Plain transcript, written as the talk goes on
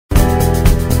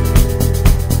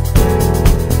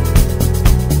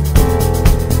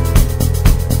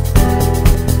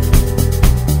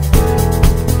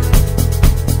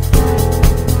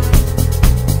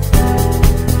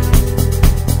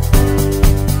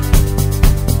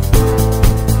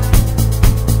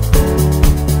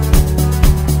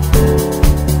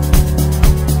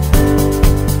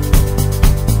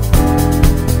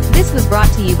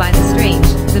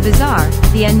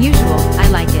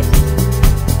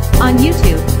on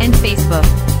YouTube and Facebook.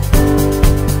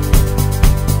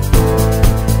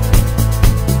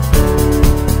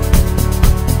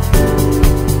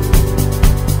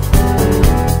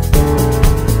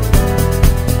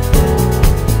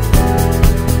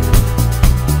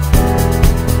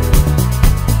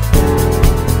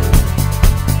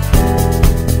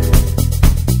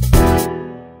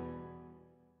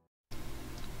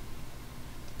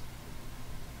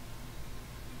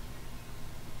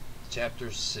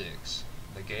 Chapter 6.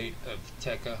 The Gate of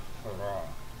Tekka-Hara,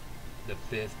 the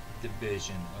 5th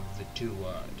Division of the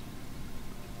Tuat.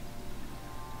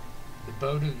 The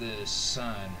boat of the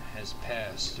sun has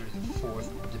passed through the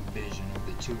 4th Division of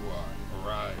the Tuat,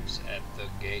 arrives at the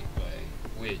gateway,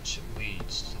 which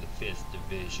leads to the 5th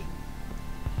Division.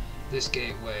 This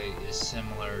gateway is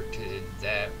similar to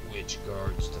that which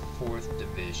guards the 4th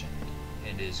Division,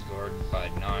 and is guarded by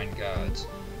 9 gods,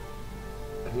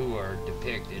 who are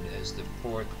depicted as the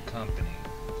 4th Company.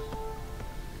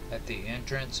 At the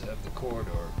entrance of the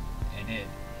corridor, in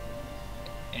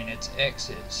its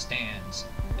exit stands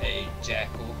a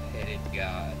jackal-headed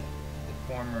god, the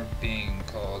former being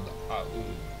called Au,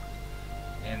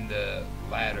 and the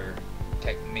latter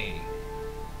Tekmi.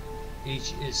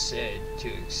 Each is said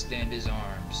to extend his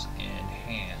arms and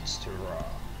hands to Ra.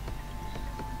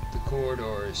 The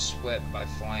corridor is swept by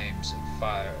flames of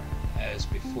fire, as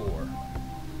before.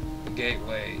 The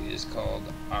gateway is called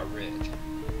Arit,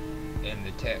 and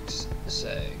the texts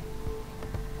say,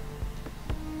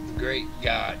 "The great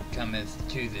God cometh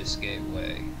to this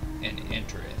gateway, and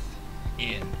entereth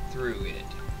in through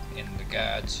it, and the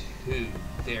gods who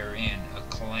therein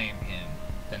acclaim him,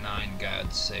 the 9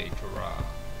 gods say to Ra,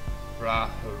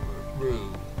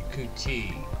 Ra-Haru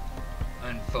Kuti,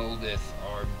 unfoldeth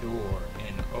our door,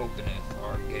 and openeth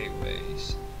our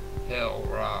gateways. Hail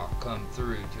Ra, come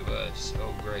through to us,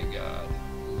 O great God,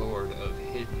 Lord of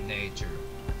hidden nature.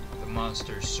 The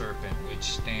monster serpent which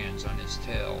stands on his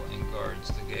tail and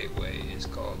guards the gateway is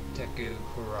called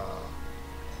Tekka-Hara,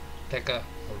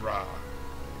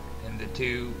 and the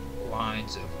 2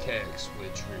 lines of text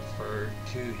which refer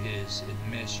to his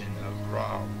admission of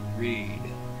Ra read,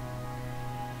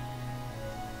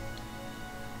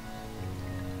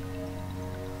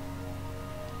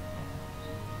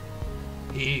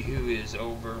 He who is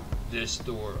over this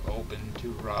door open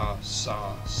to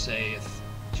Ra-Sa saith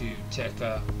to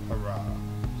Tekka-Hara,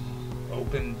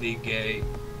 open the gate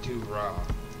to Ra,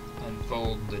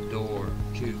 unfold the door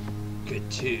to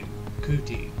Kuti,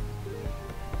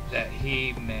 that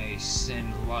he may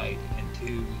send light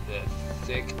into the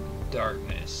thick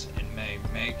darkness, and may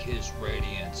make his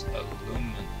radiance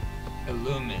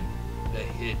illumine the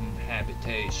hidden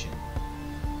habitation.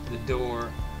 The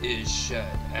door is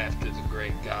shut after the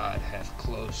great God hath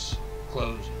closed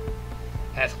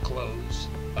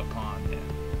upon him.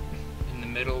 In the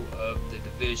middle of the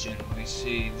division we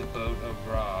see the boat of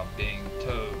Ra being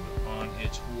towed on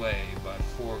its way by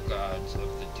 4 gods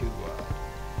of the Tuat.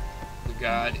 The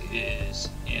god is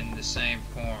in the same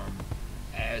form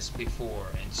as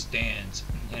before, and stands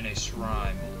in a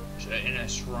shrine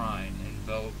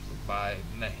enveloped by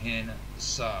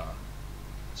Mahin-Sa,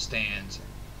 stands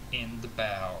in the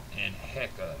bow, and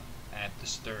Heka at the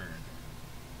stern.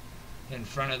 In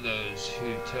front of those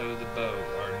who tow the boat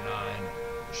are 9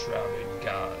 shrouded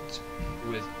gods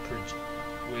with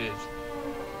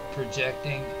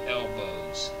projecting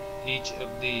elbows. Each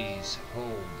of these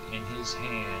hold in his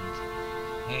hands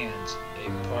a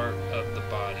part of the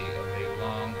body of a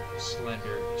long,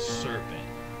 slender serpent,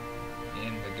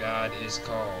 and the god is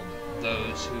called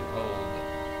those who hold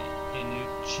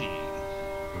Inuchi.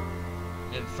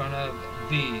 In front of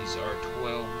these are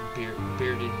 12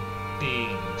 bearded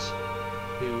beings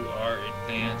who are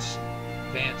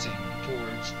advancing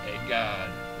towards a god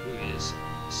who is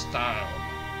styled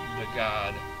the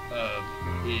god of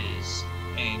his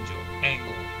angle.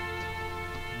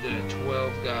 The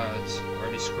 12 gods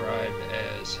are described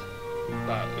as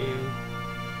Ba'u,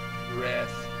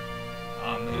 Reth,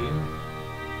 Amu,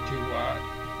 Tuat,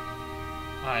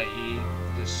 i.e.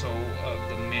 the soul of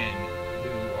the men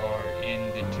who are in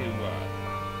the Tuat.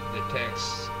 The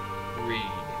texts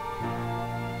read,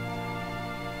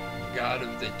 The God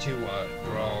of the Tuat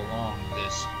draw along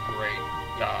this great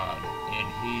God, and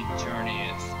he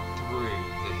journeyeth through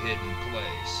the hidden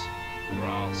place.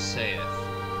 Ra saith,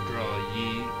 Draw ye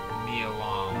me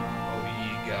along, O ye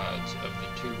gods of the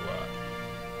Tuat,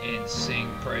 and sing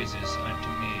praises unto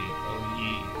me, O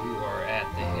ye who are at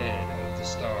the head of the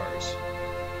stars.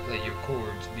 Let your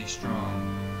cords be strong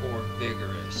or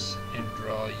vigorous, and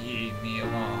draw ye me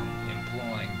along,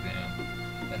 employing them,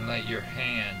 and let your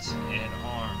hands and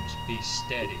arms be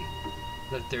steady.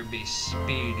 Let there be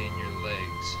speed in your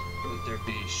legs. Let there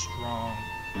be strong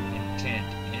intent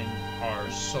in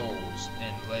our souls,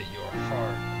 and let your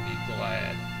heart be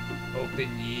glad.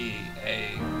 Open ye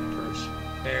a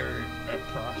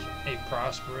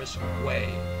prosperous way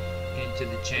into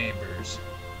the chambers,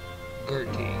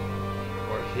 gurty,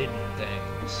 or hidden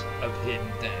things of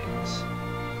hidden things.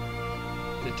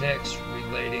 The text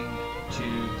relating to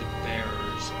the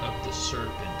bearers of the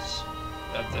serpent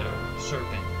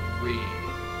read,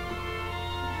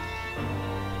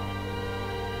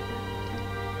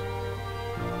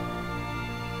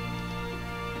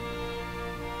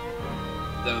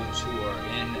 those who are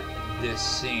in this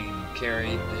scene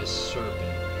carry this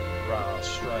serpent. Ra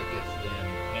striketh them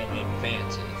and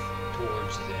advanceth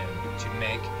towards them to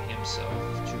make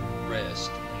himself to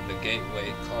rest in the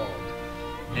gateway called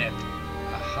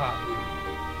Nep-Ahahu.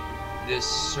 This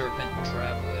serpent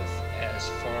traveleth as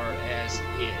far as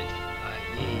it,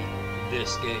 i.e.,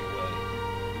 this gateway,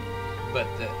 but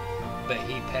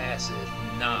he passeth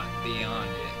not beyond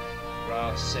it.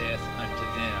 Ra saith unto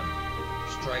them,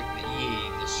 strike ye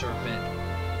the serpent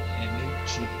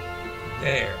Enuchi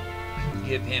there,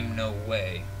 give him no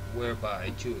way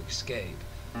whereby to escape,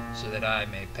 so that I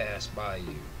may pass by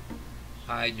you.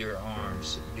 Hide your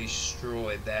arms,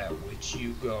 destroy that which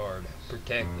you guard,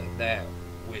 protect that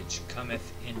which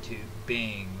cometh into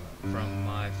being from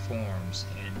my forms,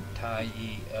 and tie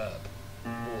ye up,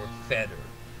 or fetter,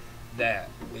 that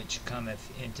which cometh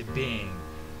into being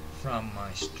from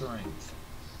my strength.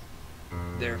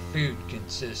 Their food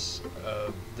consists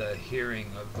of the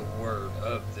hearing of the word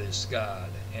of this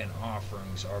God, and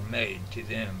offerings are made to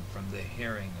them from the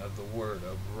hearing of the word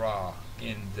of Ra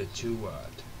in the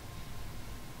Tuat.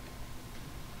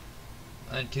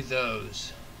 Unto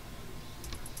those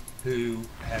who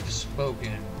have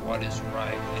spoken what is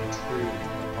right and true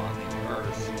upon the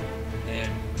earth,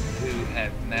 and who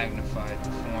have magnified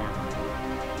the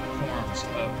forms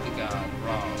of the God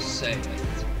Ra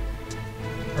saith,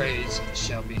 praise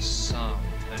shall be sung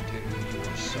unto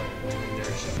your soul. There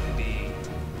shall be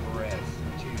breath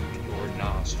to your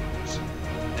nostrils.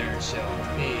 There shall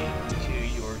be to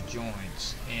your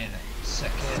joints in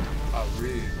Seket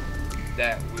Aru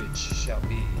that which shall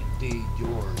be indeed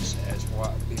yours as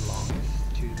what belongeth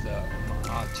to the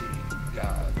Maati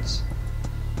gods.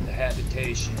 The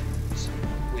habitations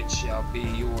which shall be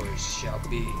yours shall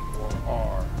be or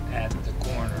are at the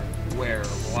corner where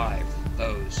life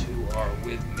those who are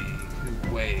with me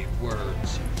who weigh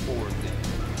words for them.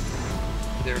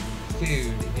 Their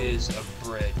food is of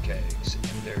bread cakes,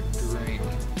 and their drink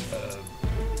of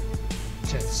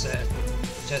Cheseret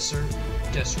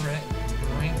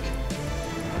drink.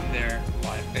 Their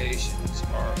libations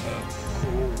are of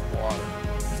cool water.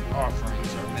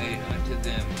 Offerings are made unto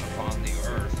them upon the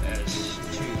earth as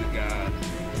to the god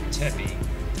Tebi,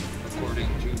 according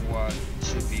to what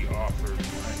should be offered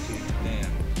unto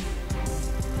them.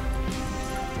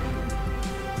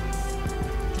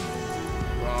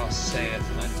 Ra saith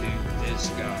unto this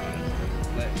God,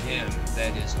 let him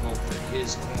that is over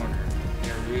his corner,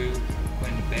 Heru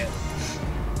Quinbet,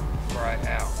 cry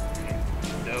out, and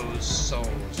those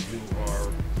souls who are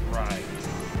right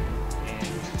and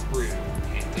true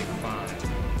and divine,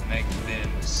 make them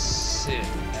sit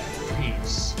at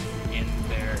peace in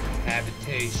their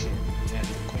habitation at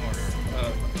the corner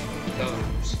of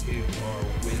those who are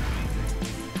with me.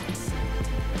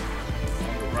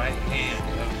 On the right hand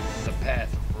of the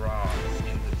path of Ra,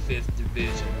 in the 5th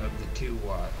division of the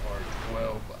Tuat, are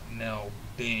 12 male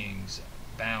beings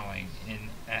bowing in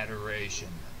adoration.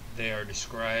 They are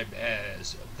described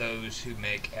as those who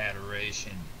make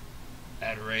adorations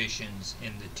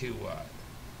in the Tuat.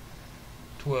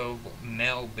 12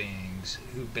 male beings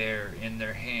who bear in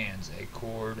their hands a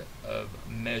cord of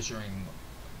measuring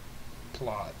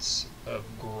plots of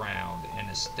ground and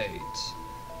estates.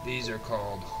 These are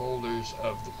called holders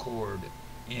of the cord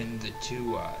in the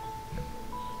Tuat.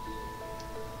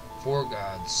 4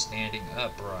 gods standing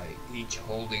upright, each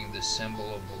holding the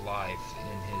symbol of life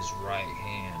in his right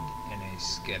hand and a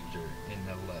scepter in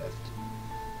the left.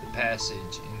 The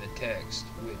passage in the text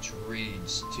which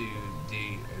reads to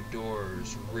the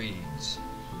adorers reads,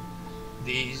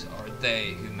 these are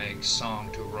they who make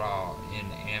song to Ra in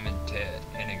Amentet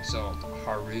and exalt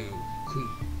Haru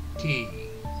Kuti.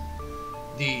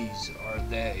 These are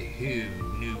they who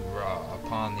knew Ra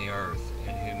upon the earth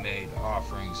and who made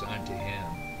offerings unto him.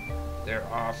 Their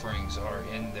offerings are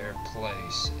in their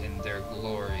place, and their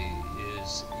glory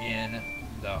is in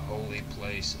the holy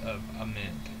place of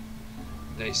Ament.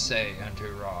 they say unto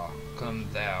Ra, Come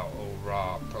thou, O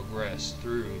Ra, progress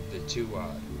through the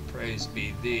Tuat. Praise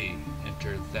be thee,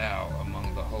 enter thou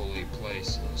among the holy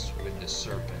places with the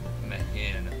serpent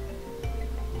Mehen.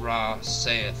 Ra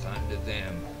saith unto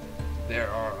them, There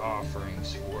are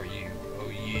offerings for you, O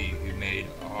ye who made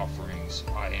offerings.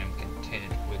 I am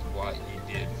content with what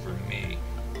ye did for me,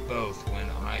 both when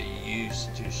I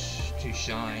used to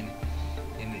shine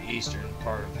in the eastern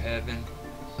part of heaven,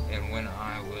 and when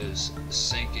I was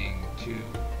sinking to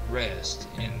rest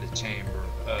in the chamber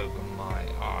of my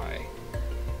eye.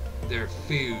 Their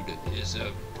food is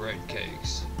of bread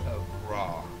cakes of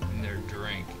Ra, and their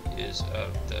drink is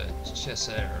of the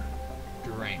Cheser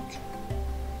drink,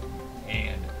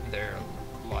 and their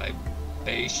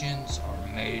libations are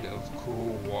made of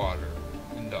cool water,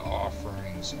 and the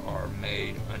offerings are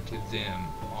made unto them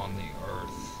on the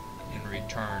earth, in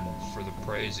return for the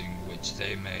praising which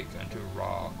they make unto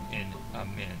Ra in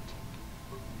Ament.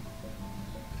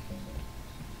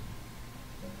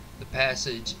 The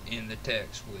passage in the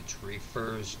text which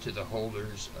refers to the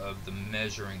holders of the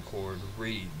measuring cord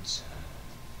reads,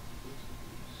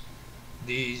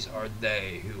 These are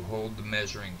they who hold the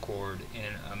measuring cord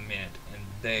in Ament, and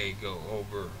they go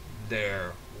over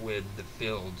there with the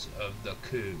fields of the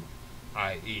Ku,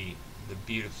 i.e., the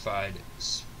beautified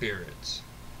spirits.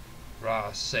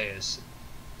 Ra saith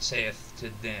to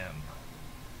them,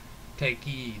 Take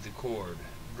ye the cord,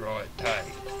 draw it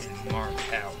tight, and mark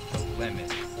out the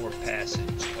limit or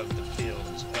passage of the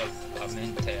fields of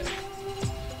Amentet,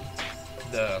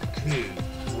 the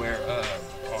Ku whereof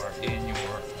are in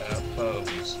your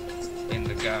bows, and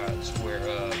the gods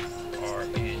whereof are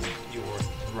in your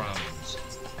thrones.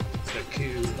 The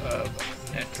Ku of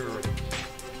Neter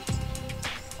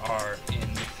are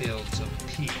in the fields of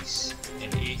peace,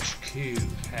 and each Ku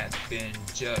hath been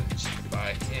judged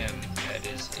by him that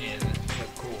is in the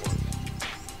cord.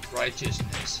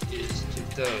 Righteousness is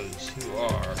to those who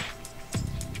are,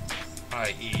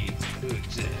 i.e., who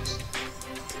exist,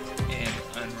 and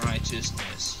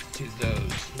unrighteousness to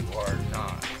those who are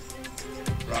not.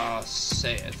 Ra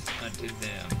saith unto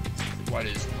them, What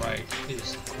is right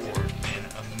is the cord in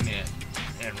Ament,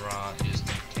 and Ra is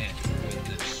content with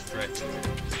the stretching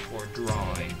or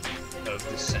drawing of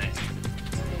the same.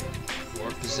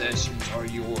 Your possessions are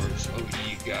yours, O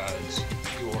ye gods,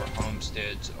 your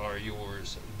homesteads are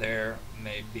yours, there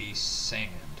may be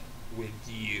sand with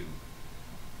you.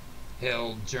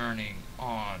 Hail, journey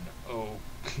on, O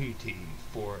Kuti,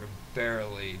 for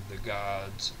verily the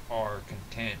gods are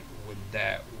content with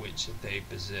that which they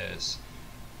possess,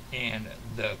 and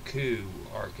the Ku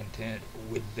are content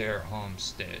with their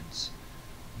homesteads.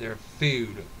 Their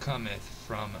food cometh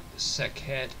from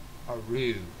Sekhet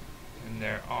Aru, and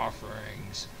their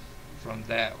offerings from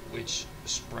that which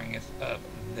springeth up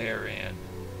therein.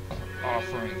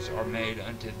 Offerings are made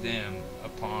unto them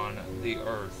upon the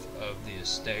earth of the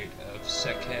estate of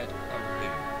Sekhet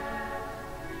Aru.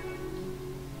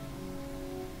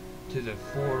 To the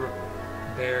four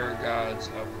bare gods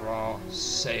of Ra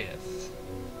saith,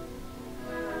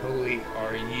 Holy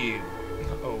are you,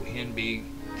 O Hinbi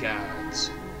gods,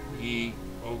 ye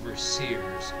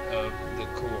overseers of the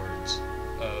cords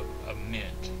of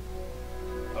Ament.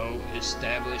 O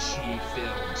establish ye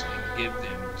fields, and give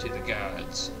them to the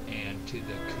gods, and to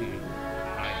the Ku,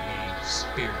 i.e.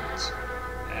 spirits,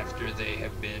 after they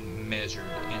have been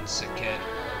measured in Sekhet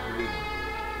Aru.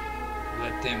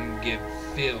 Let them give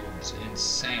fields and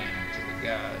sand to the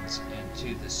gods, and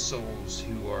to the souls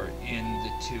who are in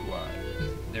the Tuat.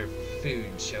 Their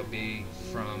food shall be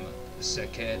from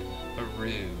Sekhet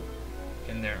Aru,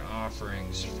 and their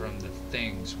offerings from the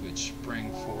things which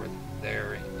spring forth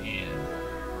therein.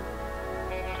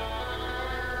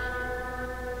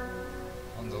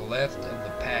 On the left of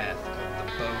the path of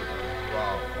the boat of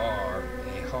Ra are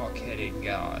a hawk-headed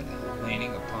god,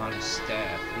 leaning upon his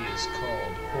staff. He is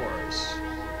called Horus.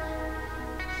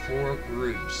 4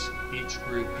 groups, each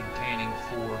group containing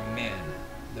 4 men.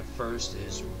 The first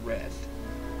is Reth,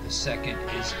 the second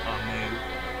is Amu,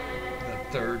 the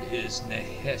third is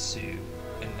Nehesu,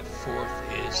 and the fourth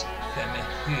is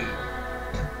Themehu.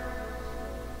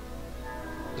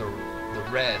 The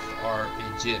Reth are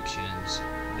Egyptians,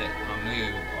 the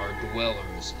Amu are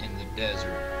dwellers in the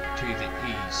desert to the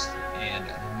east and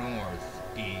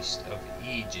northeast of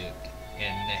Egypt,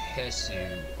 and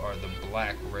Nehesu are the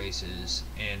black races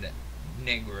and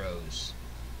Negroes,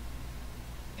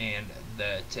 and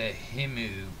the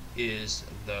Tehemu is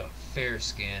the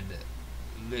fair-skinned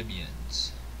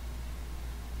Libyans.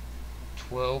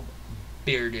 12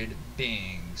 bearded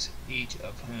beings, each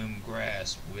of whom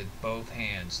grasp with both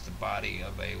hands the body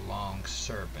of a long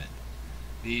serpent.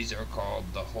 These are called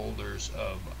the holders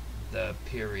of the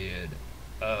period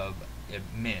of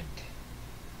Mint.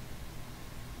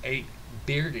 8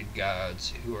 bearded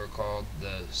gods who are called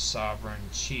the sovereign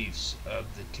chiefs of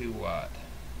the Tuat.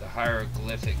 The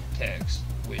hieroglyphic text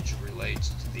which relates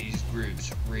to these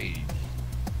groups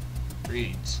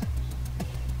reads,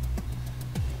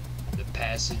 the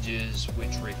passages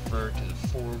which refer to the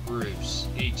 4 groups,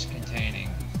 each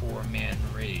containing 4 men,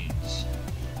 reads,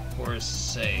 Horus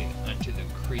say unto the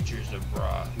creatures of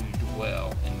Ra who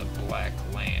dwell in the black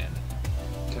land,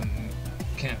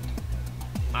 Kempt,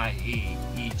 i.e.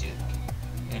 Egypt,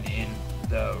 and in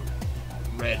the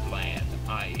red land,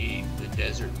 i.e. the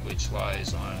desert which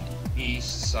lies on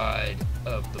east side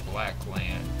of the black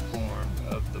land, formed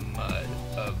of the mud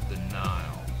of the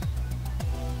Nile.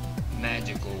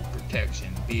 Magical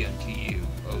protection be unto you,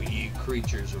 O ye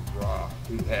creatures of Ra,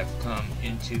 who have come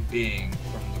into being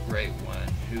from the Great One,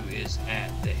 who is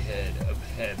at the head of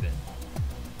heaven.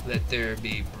 Let there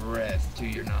be breath to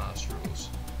your nostrils.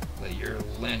 Let your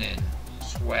linen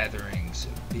swatherings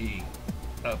be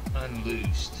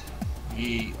unloosed.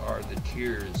 Ye are the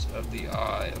tears of the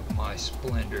eye of my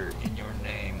splendor in your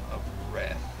name of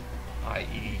Reth,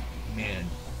 i.e. men.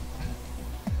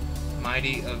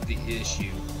 Mighty of the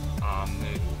issue,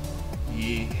 Amu,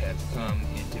 ye have come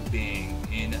into being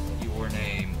in your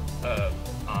name of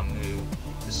Amu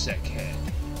the Sekhet,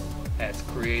 hath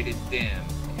created them,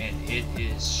 and it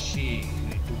is she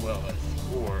who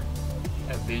dwelleth, or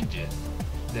avengeth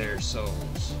their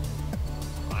souls.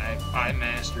 I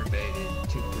masturbated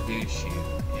to produce you,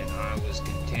 and I was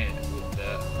content with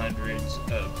the hundreds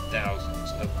of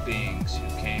thousands of beings who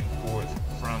came forth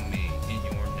from me in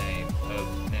your name of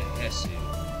Nehesu,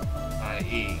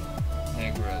 i.e.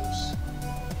 Negros.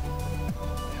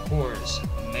 Horus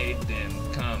made them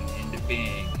come into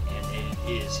being, and it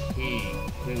is he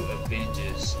who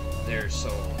avenges their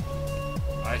soul.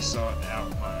 I sought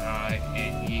out my eye,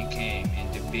 and ye came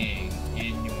into being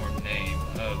in your name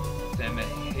of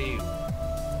Themeheu.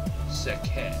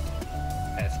 Sekhet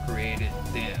hath created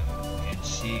them, and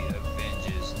she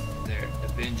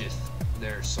avengeth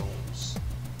their souls.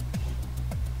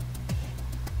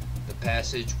 The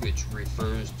passage which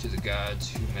refers to the gods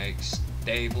who make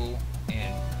stable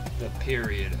in the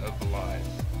period of life,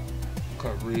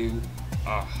 Karu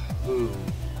Ahu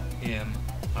Im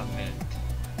Ament,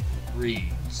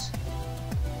 reads,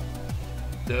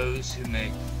 those who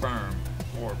make firm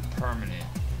or permanent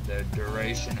the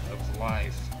duration of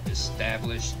life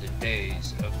establish the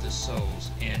days of the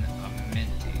souls in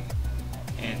Amenti,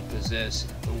 and possess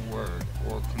the word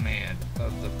or command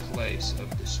of the place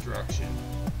of destruction.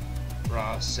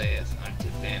 Ra saith unto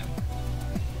them,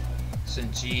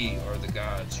 since ye are the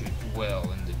gods who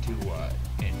dwell in the Tuat,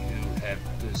 and who have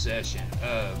possession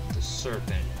of the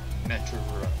serpent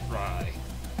Meterai,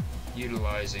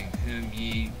 utilizing whom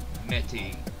ye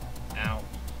meti out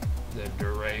the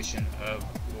duration of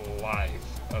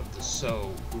life of the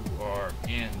soul who are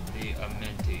in the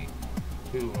Amenti,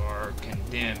 who are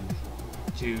condemned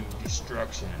to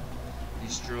destruction.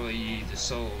 Destroy ye the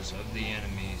souls of the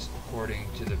enemies according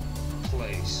to the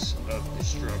place of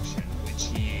destruction which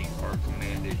ye are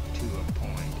commanded to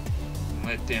appoint, and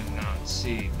let them not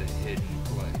see the hidden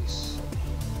place.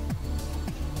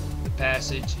 The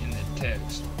passage in the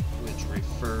text which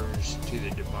refers to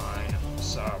the divine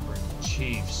sovereign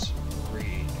chiefs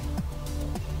read,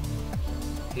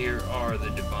 here are the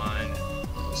divine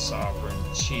sovereign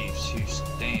chiefs who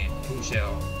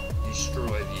shall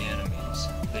destroy the enemies.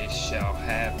 They shall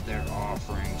have their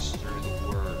offerings through the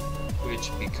word,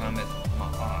 which becometh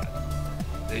Ma'at.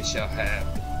 They shall have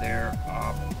their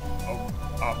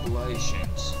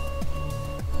oblations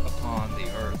upon the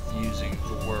earth using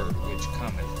the word which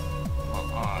cometh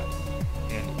Ma'at.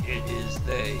 And it is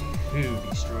they who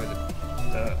destroy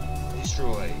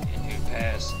and who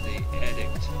pass the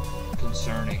edict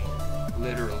concerning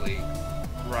literally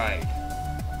right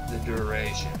the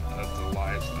duration of the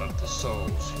life of the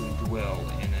souls who dwell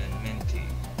in Amenti.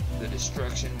 The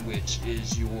destruction which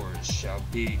is yours shall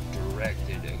be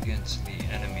directed against the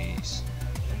enemies,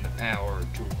 and the power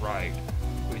to right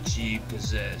which ye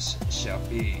possess shall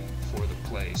be for the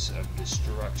place of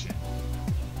destruction.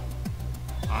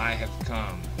 I have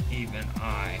come, even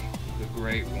I, the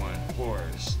Great One,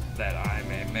 Horus, that I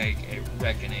may make a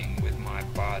reckoning with my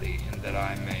body, and that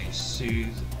I may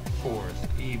soothe forth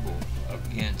evil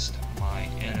against my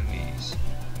enemies.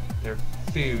 Their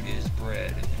food is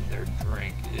bread, and their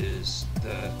drink is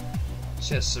the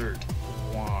Chesert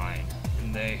wine,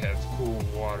 and they have cool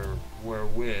water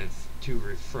wherewith to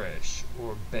refresh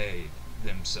or bathe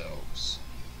themselves.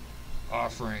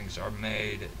 offerings are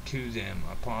made to them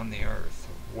upon the earth,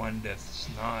 one doth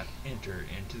not enter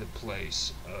into the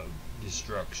place of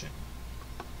destruction.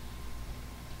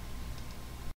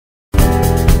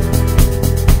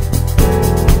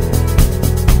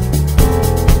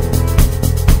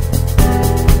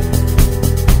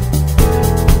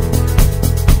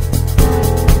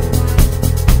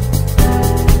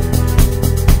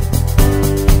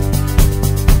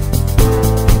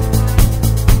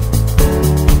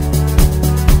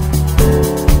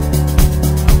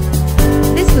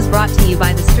 Brought to you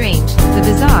by the strange, the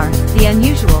bizarre, the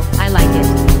unusual, I like it.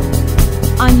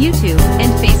 On YouTube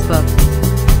and Facebook.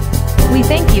 We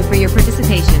thank you for your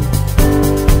participation.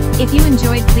 If you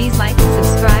enjoyed, please like,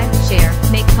 subscribe, share,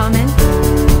 make comment.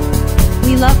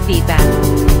 We love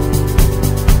feedback.